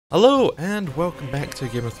Hello and welcome back to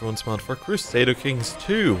Game of Thrones mod for Crusader Kings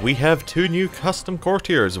 2. We have two new custom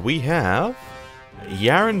courtiers. We have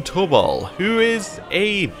Yaron Tobal, who is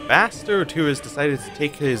a bastard who has decided to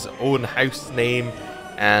take his own house name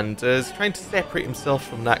and is trying to separate himself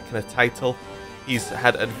from that kind of title. He's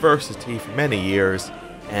had adversity for many years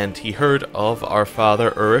and he heard of our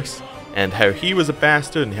father Urus and how he was a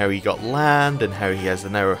bastard and how he got land and how he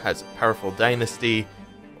now has a powerful dynasty,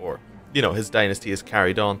 or you know, his dynasty is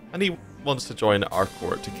carried on, and he wants to join our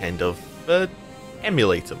court to kind of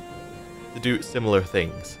emulate him, to do similar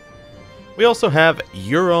things. We also have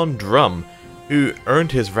Euron Drum, who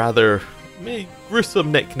earned his rather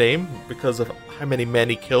gruesome nickname because of how many men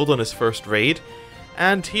he killed on his first raid,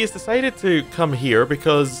 and he has decided to come here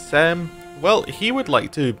because, well, he would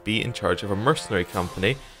like to be in charge of a mercenary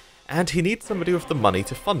company, and he needs somebody with the money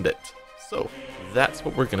to fund it. So that's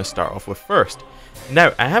what we're going to start off with first.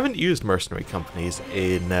 Now, I haven't used mercenary companies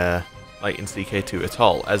in CK2 at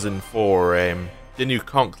all, as in for the new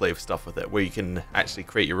Conclave stuff with it, where you can actually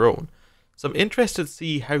create your own. So I'm interested to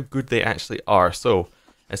see how good they actually are. So,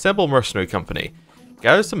 assemble mercenary company.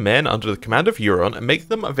 Gather some men under the command of Euron and make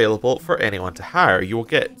them available for anyone to hire. You will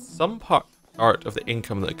get some part of the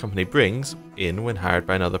income that the company brings in when hired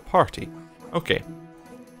by another party. Okay,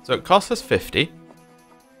 so it costs us 50.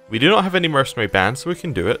 We do not have any mercenary bands, so we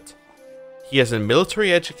can do it. He has a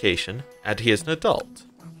military education, and he is an adult.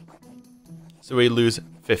 So we lose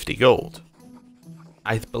 50 gold.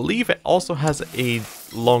 I believe it also has a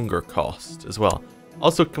longer cost as well.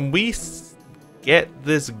 Also, can we get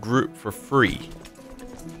this group for free?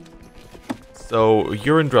 So,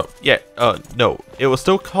 Euron Drum. Yeah, no. It will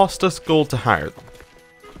still cost us gold to hire them.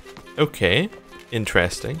 Okay,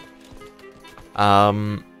 interesting.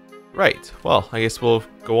 Right, well, I guess we'll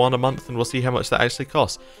go on a month and we'll see how much that actually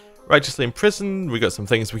costs. Righteously imprisoned, we got some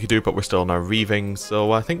things we could do, but we're still on our reaving,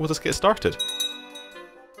 so I think we'll just get started.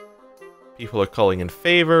 People are calling in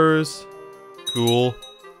favors. Cool.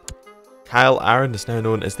 Kyle Aaron is now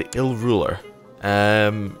known as the Ill Ruler.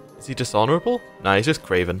 Is he dishonorable? Nah, he's just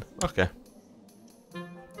craven. Okay.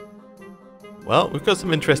 Well, we've got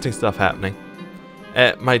some interesting stuff happening.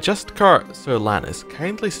 My Justcar Sir Lannis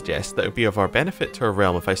kindly suggests that it would be of our benefit to our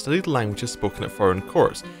realm if I studied languages spoken at foreign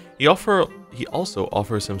courts. He also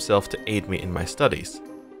offers himself to aid me in my studies.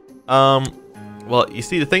 Well, you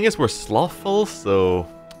see, the thing is we're slothful, so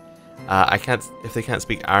I can't. If they can't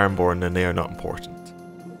speak Ironborn, then they are not important.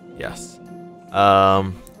 Yes.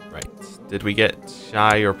 Right. Did we get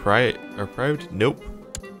shy or proud? Nope.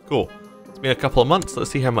 Cool. It's been a couple of months.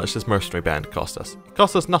 Let's see how much this mercenary band cost us. It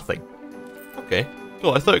cost us nothing. Okay.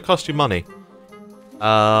 Cool. I thought it cost you money.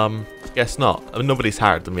 Guess not. I mean, nobody's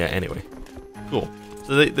hired them yet, anyway. Cool.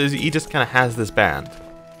 So he just kind of has this band.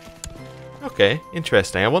 Okay,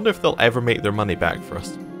 interesting. I wonder if they'll ever make their money back for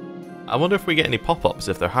us. I wonder if we get any pop-ups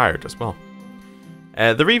if they're hired as well.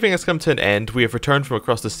 The reaving has come to an end. We have returned from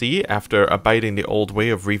across the sea after abiding the old way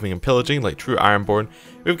of reaving and pillaging like true Ironborn.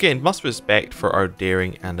 We've gained much respect for our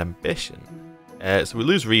daring and ambition. So we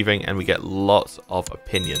lose reaving and we get lots of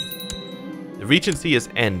opinion. The regency is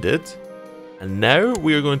ended. And now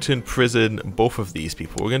we are going to imprison both of these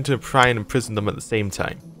people. We're going to try and imprison them at the same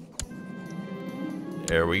time.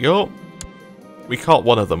 There we go. We caught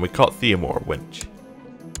one of them. We caught Theomore Winch.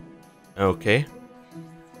 Okay.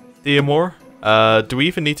 Theomore, do we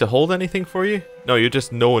even need to hold anything for you? No, you're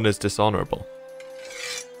just known as dishonorable.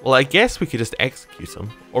 Well, I guess we could just execute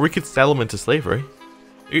him. Or we could sell him into slavery.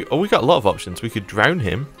 Oh, we got a lot of options. We could drown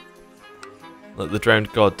him. Let the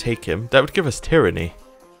drowned god take him. That would give us tyranny.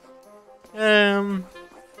 That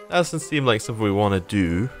doesn't seem like something we want to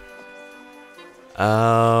do.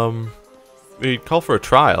 We'd call for a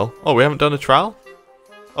trial. Oh, we haven't done a trial?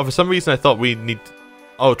 Oh, for some reason I thought we need...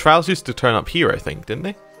 Oh, trials used to turn up here, I think, didn't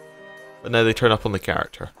they? But now they turn up on the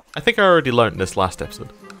character. I think I already learned this last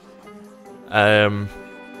episode. Yeah,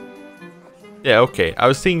 okay. I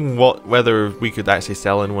was seeing whether we could actually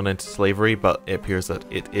sell anyone into slavery, but it appears that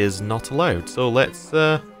it is not allowed. So let's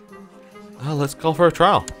call for a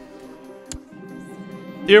trial.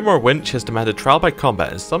 Theomore Winch has demanded trial by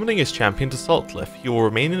combat and summoning his champion to Saltcliffe. He will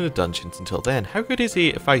remain in the dungeons until then. How good is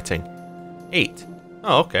he at fighting? 8.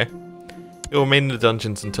 Oh, okay. He will remain in the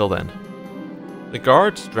dungeons until then. The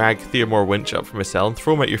guards drag Theomore Winch up from his cell and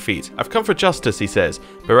throw him at your feet. I've come for justice, he says.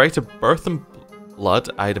 By right of birth and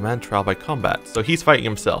blood, I demand trial by combat. So he's fighting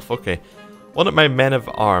himself, okay. One of my men of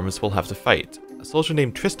arms will have to fight. A soldier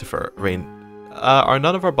named Christopher. Are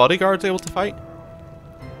none of our bodyguards able to fight?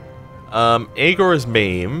 Aegor is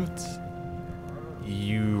maimed.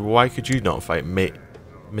 Why could you not fight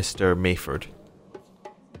Mr. Mayford?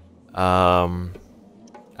 I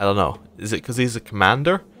don't know. Is it because he's a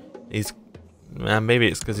commander? He's maybe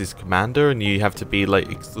it's because he's commander and you have to be like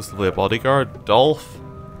exclusively a bodyguard. Dolph,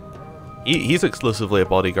 he's exclusively a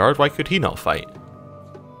bodyguard. Why could he not fight?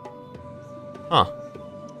 Huh.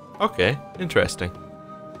 Okay, interesting.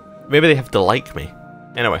 Maybe they have to like me.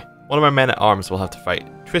 Anyway, one of my men at arms will have to fight.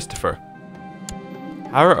 Christopher.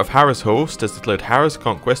 Hara of Hara's host has declared Hara's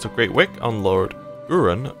conquest of Great Wick on Lord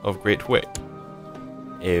Uran of Great Wick.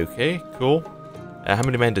 Okay, cool. How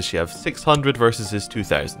many men does she have? 600 versus his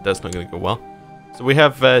 2,000. That's not going to go well. So we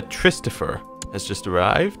have Christopher has just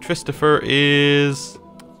arrived. Christopher is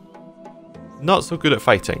not so good at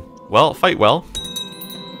fighting. Well, fight well.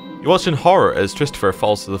 You watch in horror as Christopher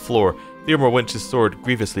falls to the floor, Theomore Winch's sword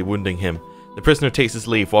grievously wounding him. The prisoner takes his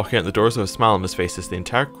leave, walking out the doors with a smile on his face as the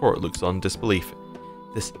entire court looks on in disbelief.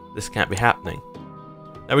 This can't be happening.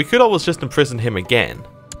 Now we could always just imprison him again.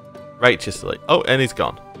 Righteously. Oh, and he's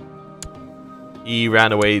gone. He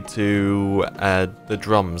ran away to the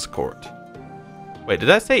drums court. Wait,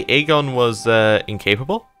 did I say Aegon was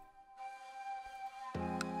incapable?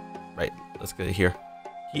 Right, let's get it here.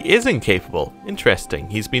 He is incapable. Interesting.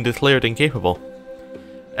 He's been declared incapable.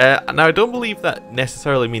 Now, I don't believe that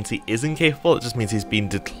necessarily means he is incapable. It just means he's been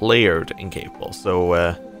declared incapable.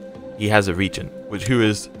 So, he has a regent, who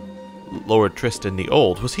is Lord Tristan the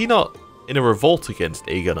Old. Was he not in a revolt against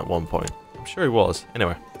Aegon at one point? I'm sure he was.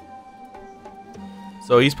 Anyway.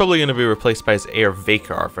 So, he's probably going to be replaced by his heir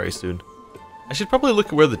Vakar very soon. I should probably look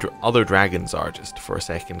at where the other dragons are just for a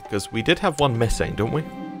second, because we did have one missing, don't we?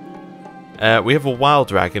 We have a wild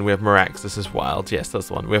dragon. We have Meraxus is wild. Yes, that's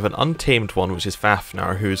the one. We have an untamed one, which is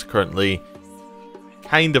Fafnar, who's currently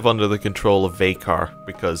kind of under the control of Vakar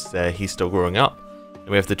because he's still growing up. And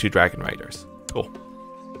we have the 2 dragon riders. Cool.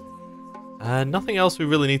 Nothing else we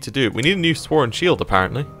really need to do. We need a new sworn shield,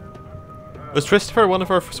 apparently. Was Christopher one of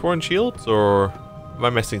our sworn shields, or am I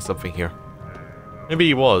missing something here? Maybe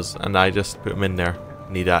he was, and I just put him in there,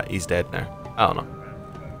 and he's dead now. I don't know.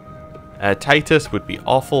 Titus would be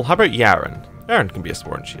awful. How about Yaren? Yaren can be a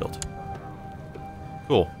sworn shield.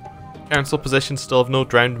 Cool. Council positions still have no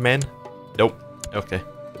drowned men? Nope. Okay.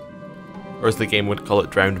 Or as the game would call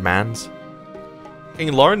it, drowned mans.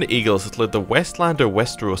 King Lauren the Eagle has led the Westlander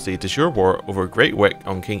Westerosi de jure war over Great Wick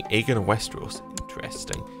on King Aegon of Westeros.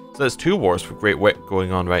 Interesting. So there's 2 wars for Great Wick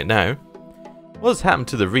going on right now. What has happened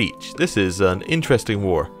to the Reach? This is an interesting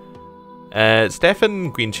war.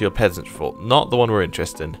 Stefan Greenshield Peasant Revolt, not the one we're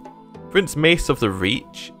interested in. Prince Mace of the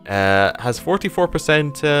Reach has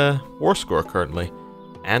 44% war score currently,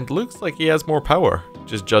 and looks like he has more power,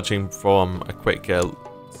 just judging from a quick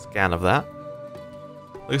scan of that.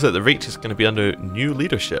 Looks like the Reach is going to be under new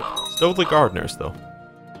leadership. Still the Gardeners, though.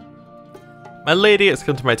 My lady, it's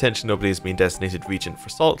come to my attention nobody has been designated regent for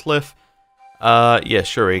Saltcliffe. Yeah,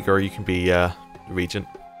 sure, Igor, you can be the regent.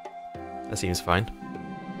 That seems fine.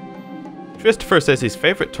 Christopher says his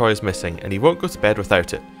favourite toy is missing, and he won't go to bed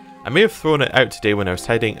without it. I may have thrown it out today when I was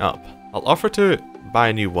tidying up. I'll offer to buy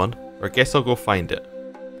a new one, or I guess I'll go find it.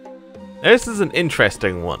 Now this is an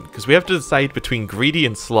interesting one, because we have to decide between greedy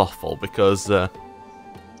and slothful, because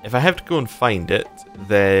if I have to go and find it,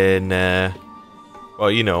 then,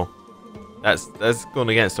 well, you know, that's going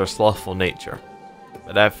against our slothful nature.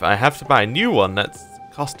 But if I have to buy a new one, that's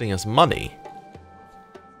costing us money.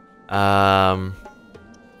 I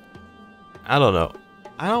don't know.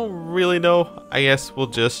 I don't really know. I guess we'll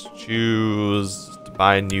just choose to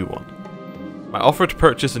buy a new one. My offer to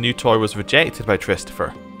purchase a new toy was rejected by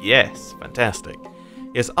Christopher. Yes, fantastic.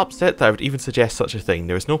 He is upset that I would even suggest such a thing.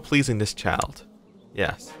 There is no pleasing this child.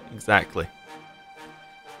 Yes, exactly.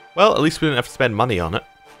 Well, at least we didn't have to spend money on it.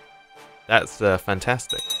 That's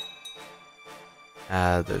fantastic.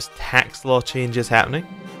 There's tax law changes happening.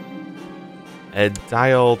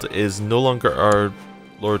 Diald is no longer our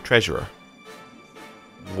Lord Treasurer.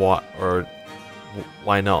 What, or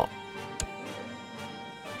why not?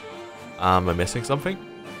 Am I missing something?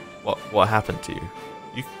 What happened to you?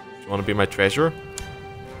 Do you want to be my treasurer?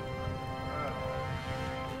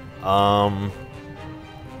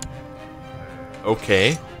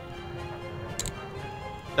 Okay.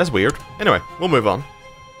 That's weird. Anyway, we'll move on.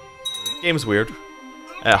 Game's weird.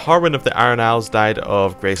 Harwin of the Iron Isles died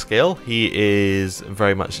of grayscale. He is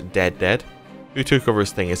very much dead. Who took over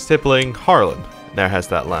his thing? His sibling, Harlan. Now has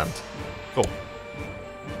that land. Cool.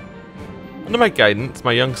 Under my guidance,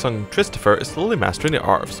 my young son Christopher is slowly mastering the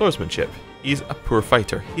art of swordsmanship. He's a poor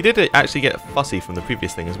fighter. He did actually get fussy from the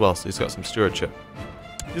previous thing as well, so he's got some stewardship.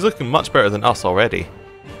 He's looking much better than us already.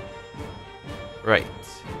 Right.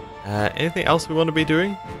 Anything else we want to be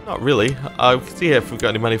doing? Not really. We can see if we've got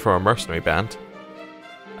any money for our mercenary band.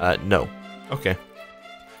 No. Okay.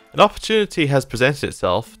 An opportunity has presented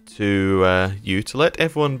itself to you to let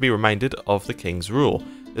everyone be reminded of the King's rule.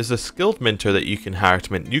 There's a skilled minter that you can hire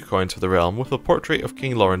to mint new coins for the realm with a portrait of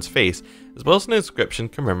King Lauren's face, as well as an inscription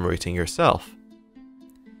commemorating yourself.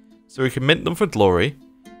 So we can mint them for glory,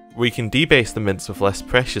 we can debase the mints with less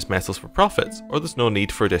precious metals for profits, or there's no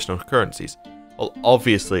need for additional currencies. Well,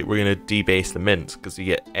 obviously we're going to debase the mints because you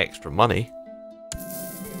get extra money.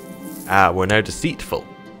 Ah, we're now deceitful.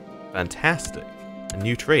 Fantastic. A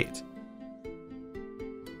new trait.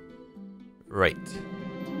 Right.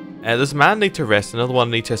 There's a man I need to arrest, another one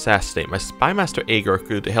I need to assassinate. My spymaster AGOT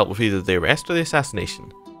could help with either the arrest or the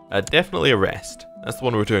assassination. Definitely arrest. That's the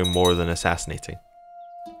one we're doing more than assassinating.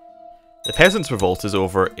 The Peasants' Revolt is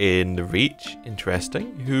over in the Reach. Interesting.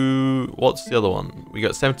 What's the other one? We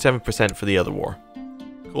got 77% for the other war.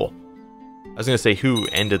 Cool. I was going to say who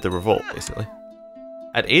ended the revolt, basically.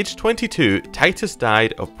 At age 22, Titus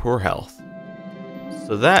died of poor health.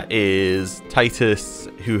 So that is Titus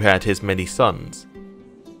who had his many sons.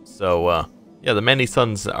 So, yeah, the many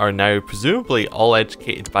sons are now presumably all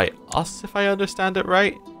educated by us, if I understand it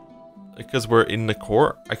right. Because we're in the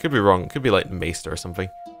court. I could be wrong. It could be like the Maester or something.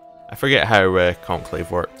 I forget how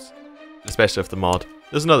Conclave works. Especially with the mod.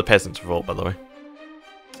 There's another Peasants' Revolt, by the way.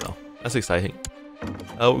 So, that's exciting.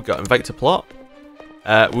 Oh, we've got invite to plot.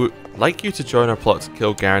 We'd like you to join our plot to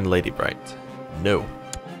kill Garen Ladybright. No.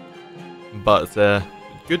 But,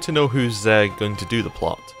 good to know who's going to do the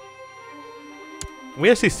plot. Can we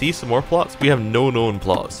actually see some more plots? We have no known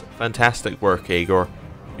plots. Fantastic work, AGOT.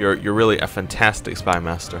 You're really a fantastic spy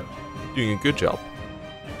master. Doing a good job.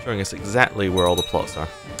 Showing us exactly where all the plots are.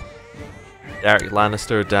 Derek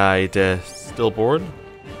Lannister died stillborn.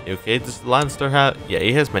 Okay, does Lannister have... Yeah,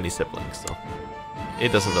 he has many siblings, so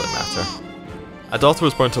it doesn't really matter. A daughter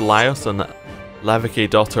was born to Laios and Lavike,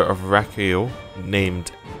 daughter of Rakio,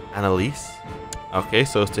 named Annalise. Okay,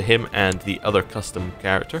 so to him and the other custom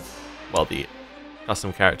character. Well, the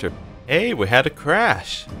custom character. Hey, we had a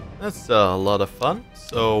crash. That's a lot of fun.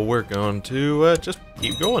 So we're going to just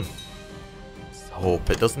keep going. Let's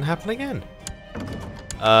hope it doesn't happen again.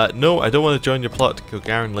 No, I don't want to join your plot to kill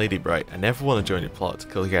Garen Ladybright. I never want to join your plot to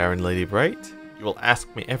kill Garen Ladybright. You will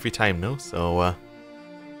ask me every time, no? So,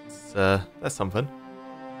 that's something.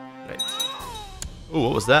 Right. Oh,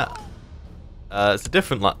 what was that? It's a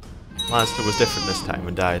different Lannister was different this time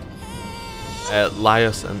and died.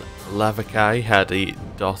 Laios and Lavakai had a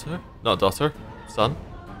daughter. Not daughter, son.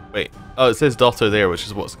 Wait. Oh, it says daughter there, which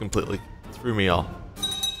is what's completely threw me off.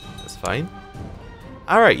 That's fine.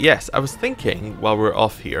 Alright, yes, I was thinking while we're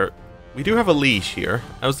off here, we do have a liege here.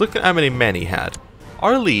 I was looking at how many men he had.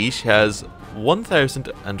 Our liege has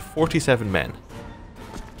 1,047 men.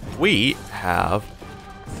 We have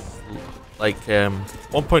like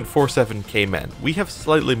 1.47k men. We have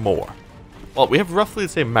slightly more. Well, we have roughly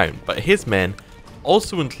the same amount, but his men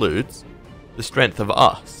also includes the strength of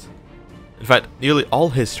us. In fact, nearly all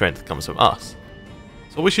his strength comes from us.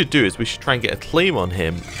 So what we should do is we should try and get a claim on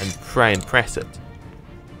him and try and press it.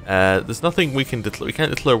 There's nothing we can declare. We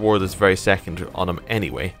can't declare war this very second on him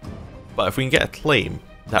anyway. But if we can get a claim,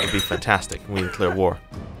 that would be fantastic. And we declare war.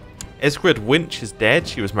 Ysgrid Winch is dead.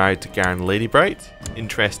 She was married to Garen Ladybright.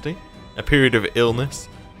 Interesting. A period of illness.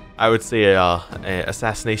 I would say a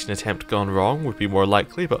assassination attempt gone wrong would be more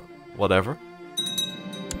likely, but whatever.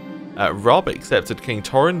 Robb accepted King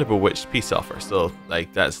Torrin the Bewitched peace offer. So,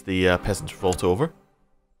 like, that's the Peasants' Revolt over.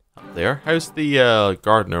 Up there. How's the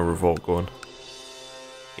Gardener Revolt going?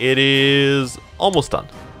 It is almost done.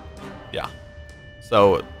 Yeah.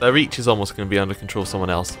 So, the Reach is almost going to be under control of someone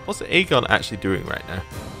else. What's AGOT actually doing right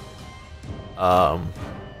now?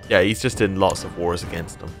 Yeah, he's just in lots of wars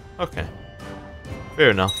against them. Okay. Fair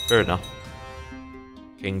enough, fair enough.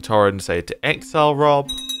 King Torrin decided to exile Robb.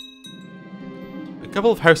 A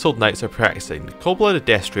couple of household knights are practicing. The cold-blooded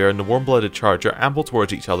Destrier and the warm-blooded Charger amble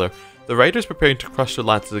towards each other, the riders preparing to crush their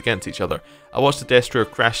lances against each other. I watch the Destrier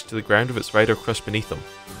crash to the ground with its rider crushed beneath them.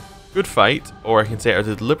 Good fight, or I can say are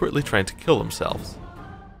they deliberately trying to kill themselves?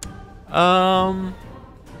 What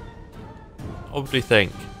would we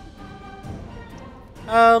think?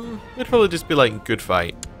 We'd probably just be like, good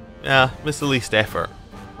fight. Yeah, miss the least effort,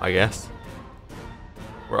 I guess.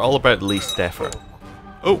 We're all about the least effort.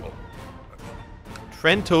 Oh!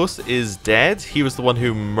 Trentos is dead. He was the one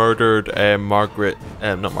who murdered Meredith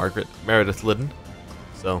Lydon.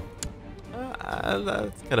 So,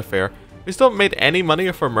 that's kind of fair. We still haven't made any money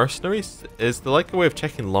off our mercenaries. Is there like a way of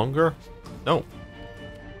checking longer? No.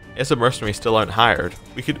 Yes, the mercenaries still aren't hired.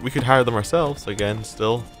 We could hire them ourselves again,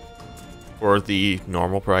 still, for the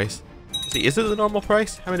normal price. See, is it the normal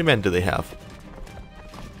price? How many men do they have?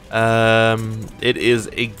 It is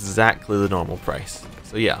exactly the normal price.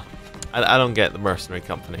 So yeah, I don't get the mercenary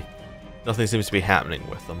company. Nothing seems to be happening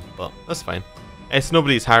with them, but that's fine. It's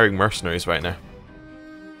nobody's hiring mercenaries right now.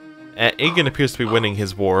 Aegon appears to be winning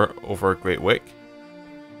his war over Great Wick.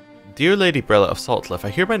 Dear Lady Brella of Saltcliffe, I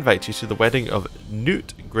hereby invite you to the wedding of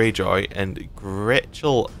Newt Greyjoy and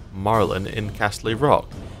Gretchel Marlin in Castle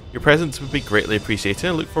Rock. Your presence would be greatly appreciated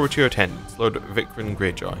and I look forward to your attendance, Lord Vicrin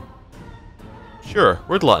Greyjoy. Sure,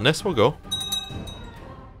 we're gluttonous, we'll go.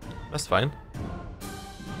 That's fine.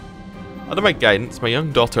 Under my guidance, my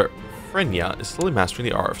young daughter Frenya is slowly mastering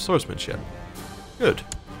the art of swordsmanship. Good.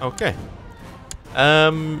 Okay.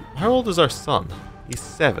 How old is our son? He's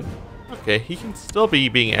 7. Okay, he can still be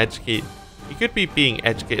being educated. He could be being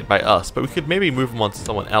educated by us, but we could maybe move him on to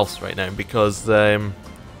someone else right now because,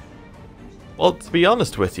 well, to be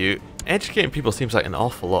honest with you, educating people seems like an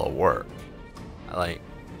awful lot of work.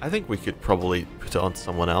 I think we could probably put it on to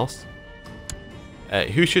someone else.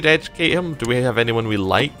 Who should educate him? Do we have anyone we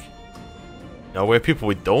like? No, we have people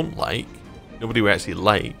we don't like. Nobody we actually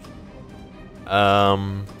like.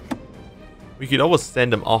 We could always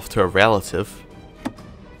send him off to a relative.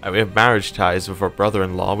 We have marriage ties with our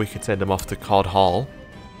brother-in-law. We could send him off to Cod Hall.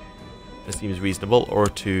 That seems reasonable. Or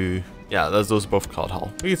to... yeah, those are both Cod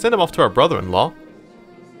Hall. We can send him off to our brother-in-law.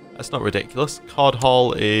 That's not ridiculous. Cod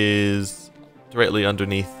Hall is directly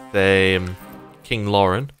underneath King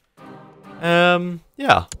Lauren.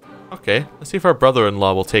 Yeah. Okay. Let's see if our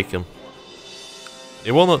brother-in-law will take him. He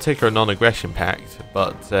will not take our non-aggression pact,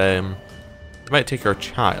 but he might take our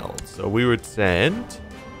child. So we would send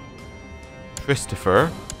Christopher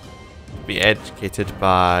to be educated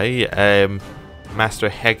by Master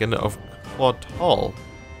Hagen of Quad Hall.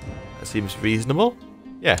 That seems reasonable.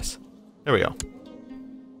 Yes. There we go.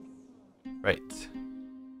 Right.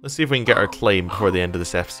 Let's see if we can get our claim before the end of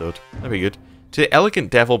this episode. That'd be good. To the elegant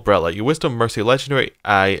Devil Brella, your wisdom, mercy, legendary,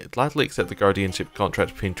 I gladly accept the guardianship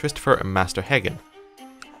contract between Christopher and Master Hagen.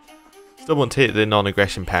 Still won't take the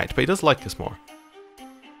non-aggression pact, but he does like us more.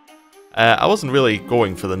 I wasn't really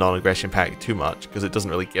going for the non-aggression pact too much, because it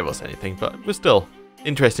doesn't really give us anything, but it was still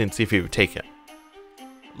interesting to see if he would take it.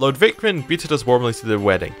 Lord Vicrin greeted us warmly to the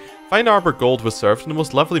wedding. Fine arbor gold was served, and the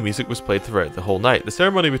most lovely music was played throughout the whole night. The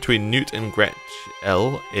ceremony between Newt and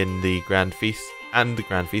Gretchel in the Grand Feast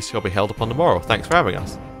shall be held upon the morrow. Thanks for having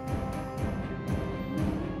us.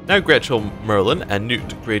 Now Gretchel Merlin and Newt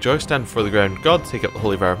Greyjoy stand before the ground god, take up the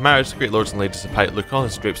holy vow of marriage. The great lords and ladies of Pite look on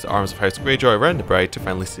and drapes the arms of House Greyjoy around the bride to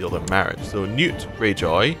finally seal their marriage. So Newt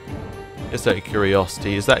Greyjoy, just out of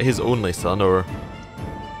curiosity, is that his only son, or...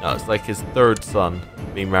 no, it's like his 3rd son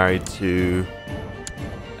being married to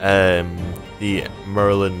the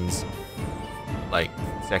Merlin's, like,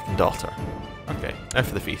 2nd daughter. Okay, now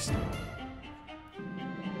for the feast.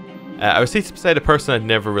 I was seated beside a person I'd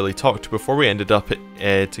never really talked to before. We ended up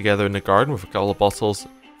together in the garden with a couple of bottles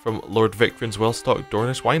from Lord Vicrin's well-stocked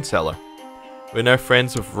Dornish wine cellar. We're now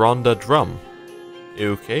friends with Rhonda Drum.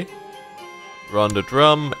 Okay. Rhonda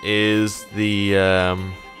Drum is the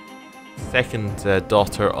 2nd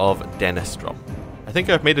daughter of Dennis Drum. I think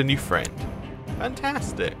I've made a new friend.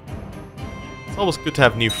 Fantastic. It's always good to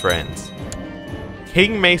have new friends.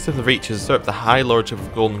 King Mace of the Reach has usurped the High Lordship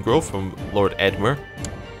of Golden Grove from Lord Edmure,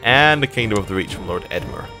 and the Kingdom of the Reach from Lord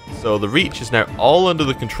Edmure. So the Reach is now all under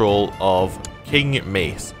the control of King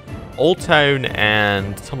Mace. Old Town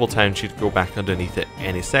and Tumbletown should go back underneath it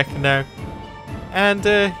any second now. And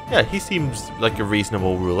yeah, he seems like a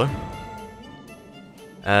reasonable ruler.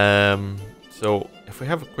 So if we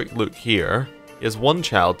have a quick look here, he has 1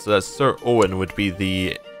 child, so that's Sir Owen would be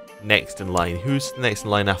the next in line. Who's the next in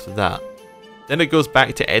line after that? Then it goes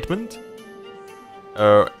back to Edmund?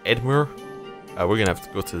 Or Edmure? We're going to have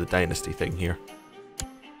to go to the dynasty thing here.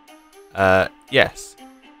 Yes.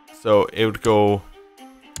 So it would go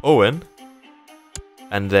Owen,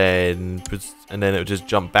 and then it would just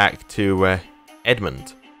jump back to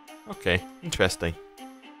Edmund. Okay, interesting.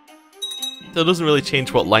 So it doesn't really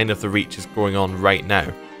change what line of the Reach is going on right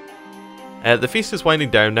now. The feast is winding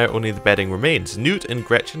down now, only the bedding remains. Newt and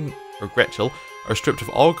Gretchel are stripped of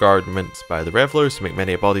all garments by the revellers to make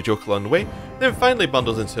many a bawdy joke along the way, then finally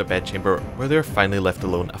bundled into a bedchamber where they are finally left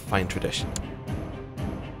alone, a fine tradition.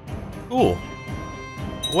 Cool.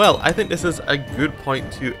 Well, I think this is a good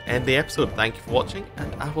point to end the episode. Thank you for watching,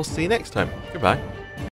 and I will see you next time. Goodbye.